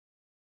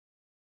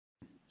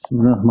بسم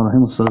الله الرحمن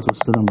الرحيم والصلاة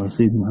والسلام على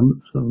سيدنا محمد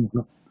أشرف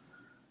المخلوقين.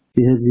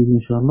 في هذا الفيديو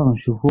إن شاء الله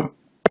غنشوفو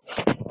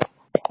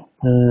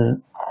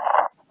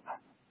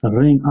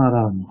الرين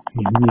أرام.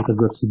 يعني ملي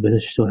كتبدا تسب على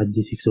شتا واحد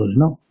الديتيكتور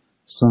هنا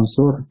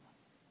سانسور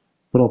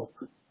بروب.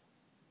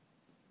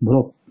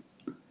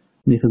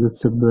 ملي كتبدا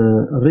تسب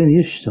الرين هي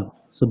الشتا،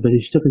 تصب عليه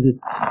الشتا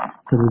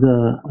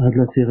كتبدا هاد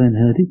لاسيغين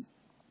هادي،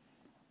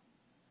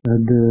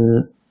 هاد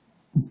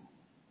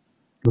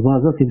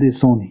البازا كيبدا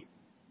يصوني.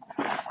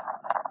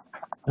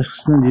 اش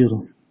خصنا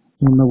نديرو؟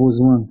 on a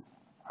besoin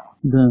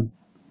d'un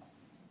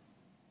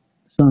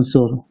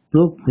sensor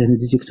probe، يعني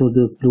détecteur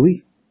de pluie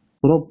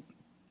probe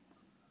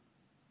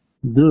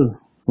de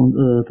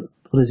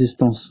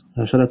ريزيستانس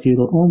 10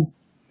 كيلو اوم،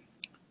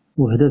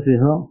 وحدة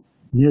فيها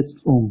 100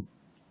 اوم.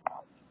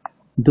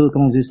 دو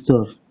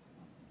ترانزستور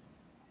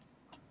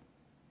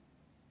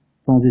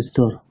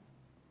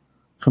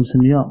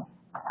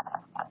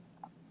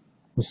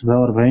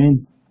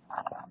 547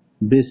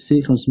 بي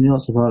سي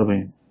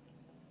 547.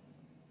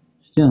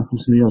 شتيها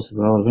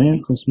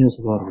 547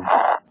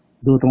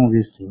 دو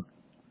ترانزستور.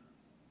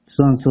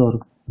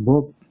 سانسور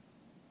بروب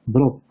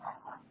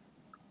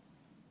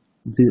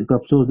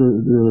كابتور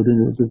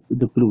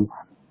دو بلوي.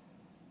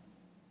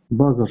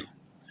 بازر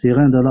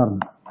سيغين دالارم،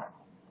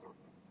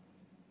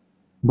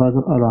 بازر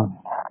الارم.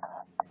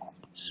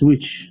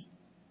 سويتش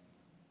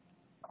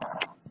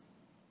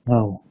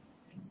هاهو.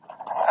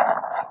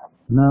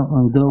 هنا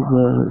نبداو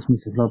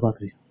سميتو لا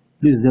باتري،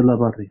 بليز ديال لا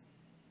باتري.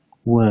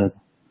 وهذا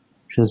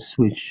مشى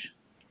السويتش،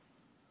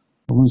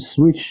 ومن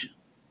السويتش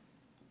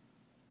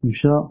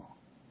مشى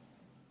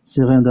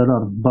سيغين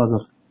دالارم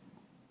بازر،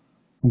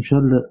 ومشى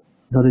لا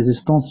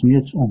ريزيستونس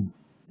 100 اوم.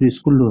 بليز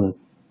كلو هذا.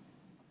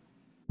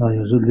 هاهي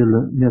الرجل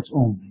ديال 100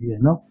 اوم هي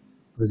هنا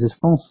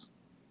ريزيستونس،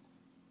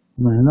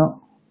 ومن هنا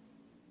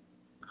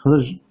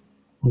خرج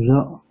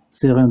وجا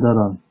سيغين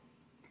دالارم،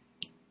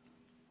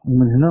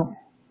 ومن هنا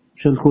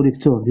مشى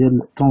الكوليكتور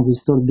ديال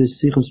الترانزستور بي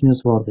سي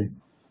 547،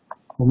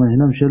 ومن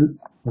هنا مشى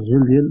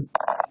الرجل ديال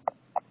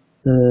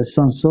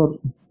سانسور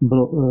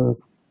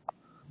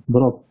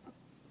بروب،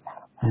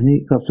 يعني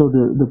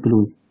كابتور دو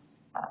بلوي.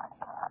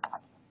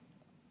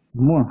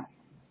 المهم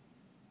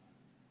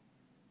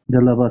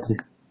ديال لا باتري،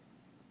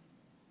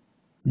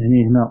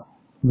 يعني هنا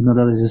درنا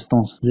لا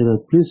ريزيستونس ديال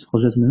بليس،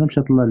 خرجت من هنا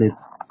مشات لا ليد،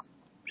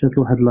 مشات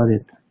لواحد لا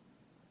ليد.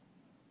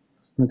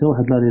 خصنا تا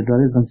واحد لا ليد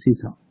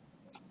غنسيتها.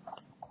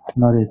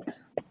 لا ليد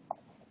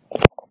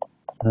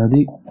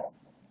هادي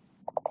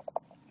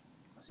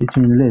سيت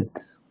من ليد،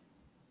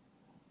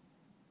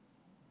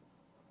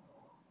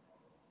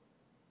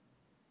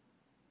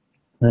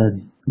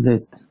 هادي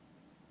ليد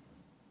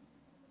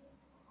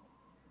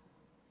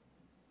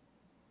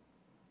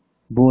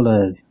بولا.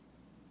 هادي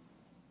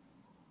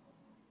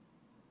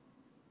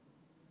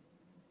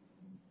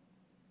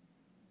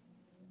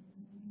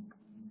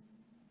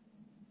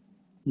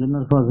درنا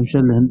الفاز مشى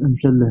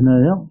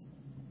لهنايا،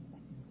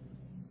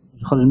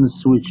 خرج من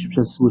السويتش،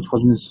 مشى السويتش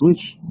خرج من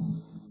السويتش،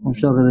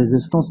 ومشى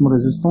للريزيستونس، من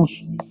الريزيستونس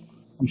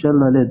مشى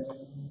لا ليد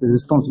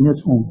ريزيستونس 100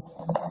 اوم.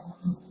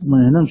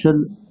 من هنا مشى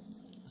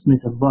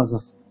سميتها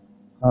البازر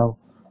هاو،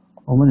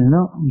 ومن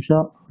هنا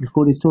مشى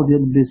الكوليكتور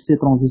ديال بي سي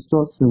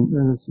ترانزستور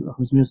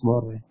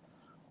 547،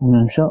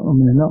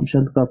 ومن هنا مشى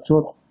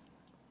الكابتور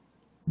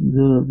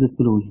دو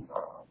بلوي.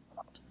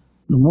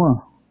 المهم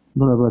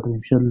ضرب هادي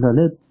مشى لا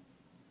ليد،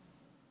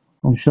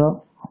 ومشى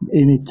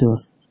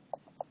الإيميتور،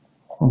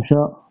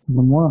 ومشى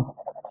المهم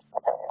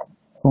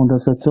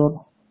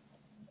كوندنساتور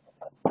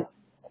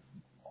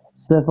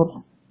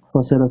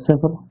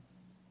 0.0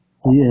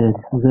 هي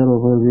هادي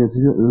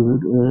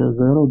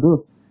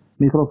 0.02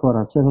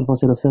 ميكروفاراد.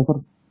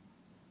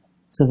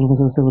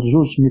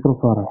 0.002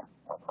 ميكروفاراد.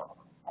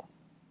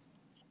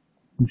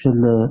 مشى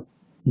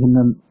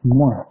قلنا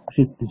موان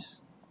ماشي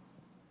بليس.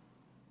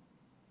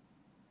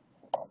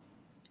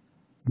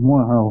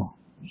 موان هاهو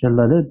مشى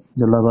لا ليد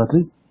ديال لا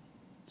باتري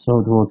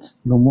 9 فولت،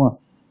 لو موان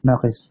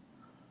ناقص.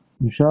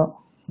 مشى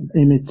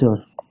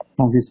الإيميتور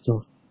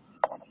ترانزستور،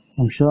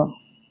 ومشى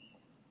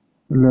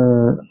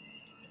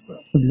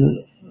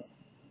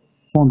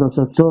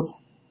الكوندنساتور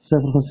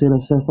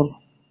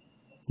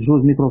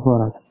 0.02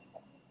 ميكروفاراد.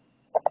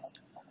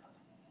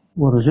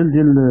 والرجل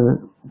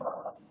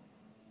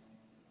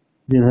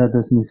ديال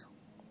هذا سميتو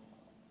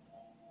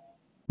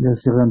ديال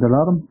سيغين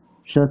دالارم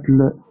مشات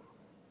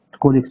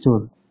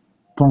الكوليكتور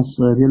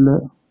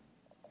ديال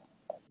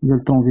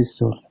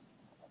الترانزستور.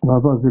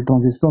 لاباز ديال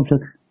الترانزستور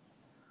مشات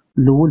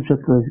الأول،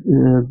 مشات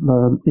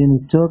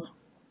الإيميتور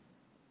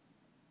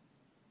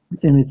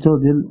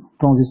ديال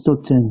الترانزستور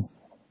الثاني،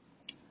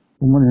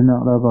 ومن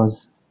هنا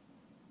لاباز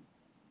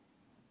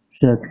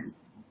مشات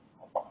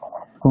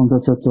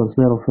الكوندنساتور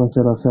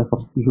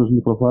 0.02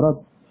 ميكروفاراد،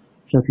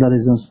 مشات لا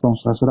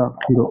ريزيستونس 10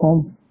 كيلو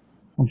اوم،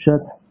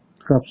 ومشات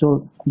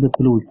الكابتور دو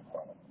بلوي.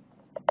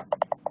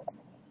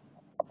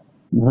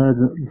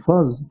 وهذا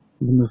الفاز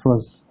من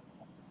الفاز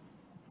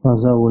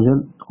هو جا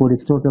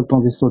الكوليكتور ديال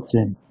الترانزستور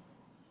الثاني.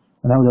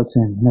 نعاودها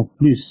ثاني، هنا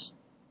بليس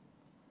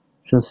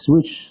مشى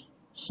السويتش،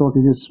 الصوت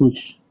ديال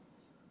السويتش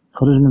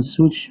خرج من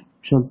السويتش،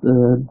 مشى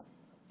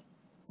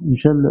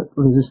مشى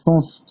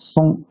ريزيستونس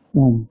 100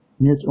 اوم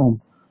 100 اوم،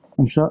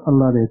 ومشى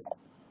لا ليد،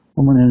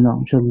 ومن هنا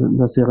مشى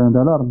لا سيغين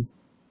دالارم،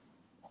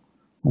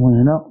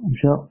 ومن هنا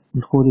مشى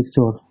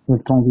الكوليكتور ديال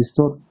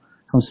الترانزستور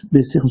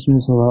بي سي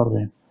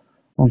 547،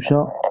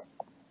 ومشى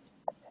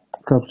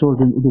كابتور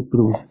ديال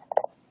البروي،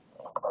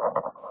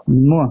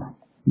 المجموع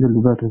ديال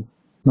الباتري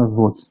 9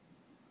 فولت،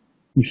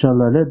 مشى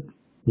لا ليد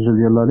جا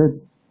ديال لا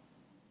ليد،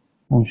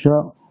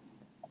 ومشى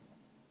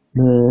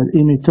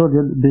الإيميتور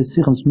ديال بي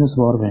سي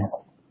 547،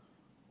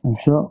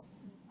 ومشى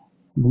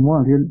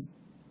المجموع ديال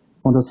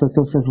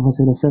كوندنساتور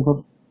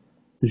 0.0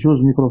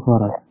 جوج ميكرو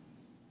فاراد.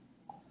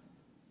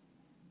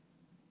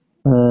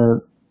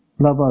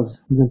 لا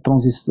باز ديال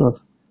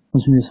الترانزستور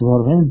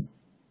 547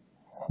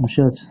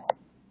 مشات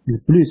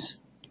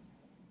للبلوس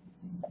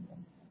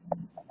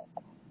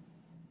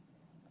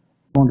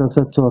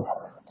كوندنساتور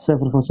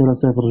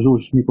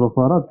 0.02 ميكرو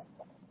فاراد،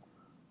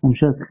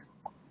 ومشات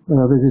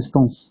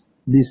ريزيستونس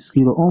 10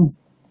 كيلو اوم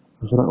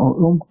 10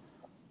 اوم،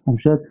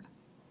 ومشات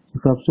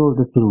الكابتور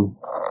ديال البروي.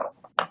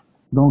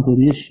 دونك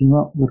هادي هي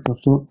الشيما ديال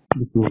الكابتور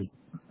ديال البروي.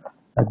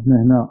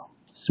 عندنا هنا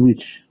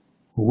السويتش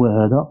هو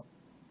هذا،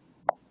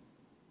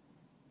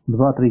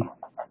 الباتري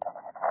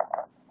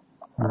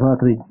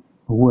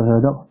هو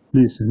هذا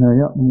بليس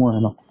هنايا مو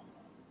هنا،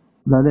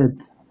 لا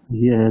ليد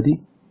هي هادي،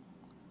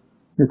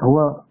 لي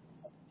تخوا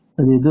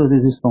لي دو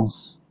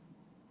ريزيستونس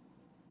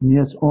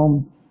 100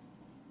 اوم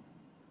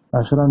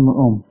 10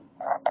 اوم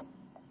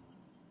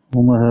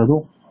هما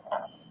هادو،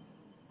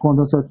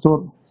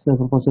 كوندنساتور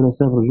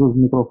 0.02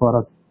 ميكرو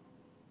فاراد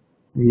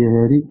هي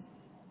هادي،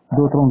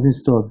 دو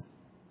ترانزستور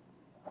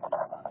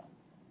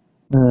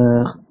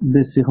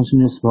بي سي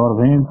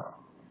 547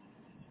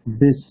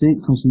 بي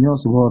سي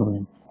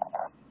 547،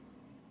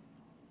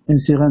 ان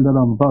سيغان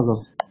دالارم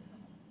بازر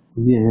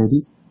هي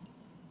هادي،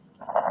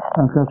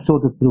 ان كابتور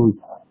دو بروي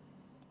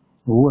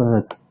هو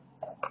هذا.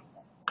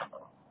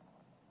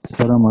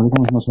 السلام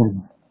عليكم ورحمة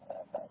الله.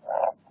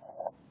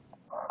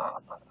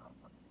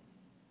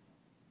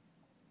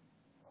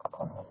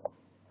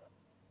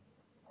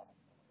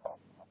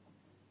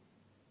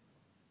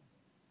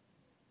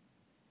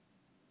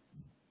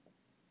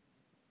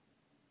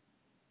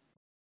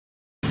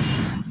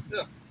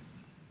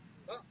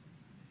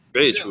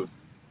 بعيد شوي،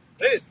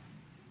 بعيد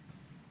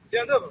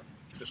مزيان دابا.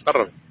 خصك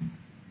تقرب.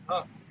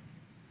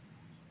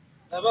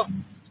 دابا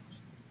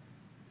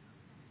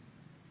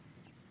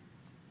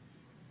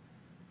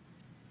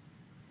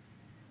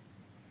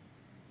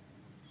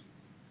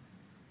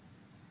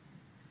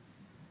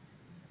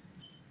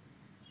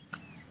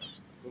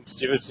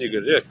ستيفن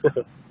سيجل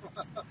ياك.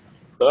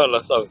 والله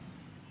صافي.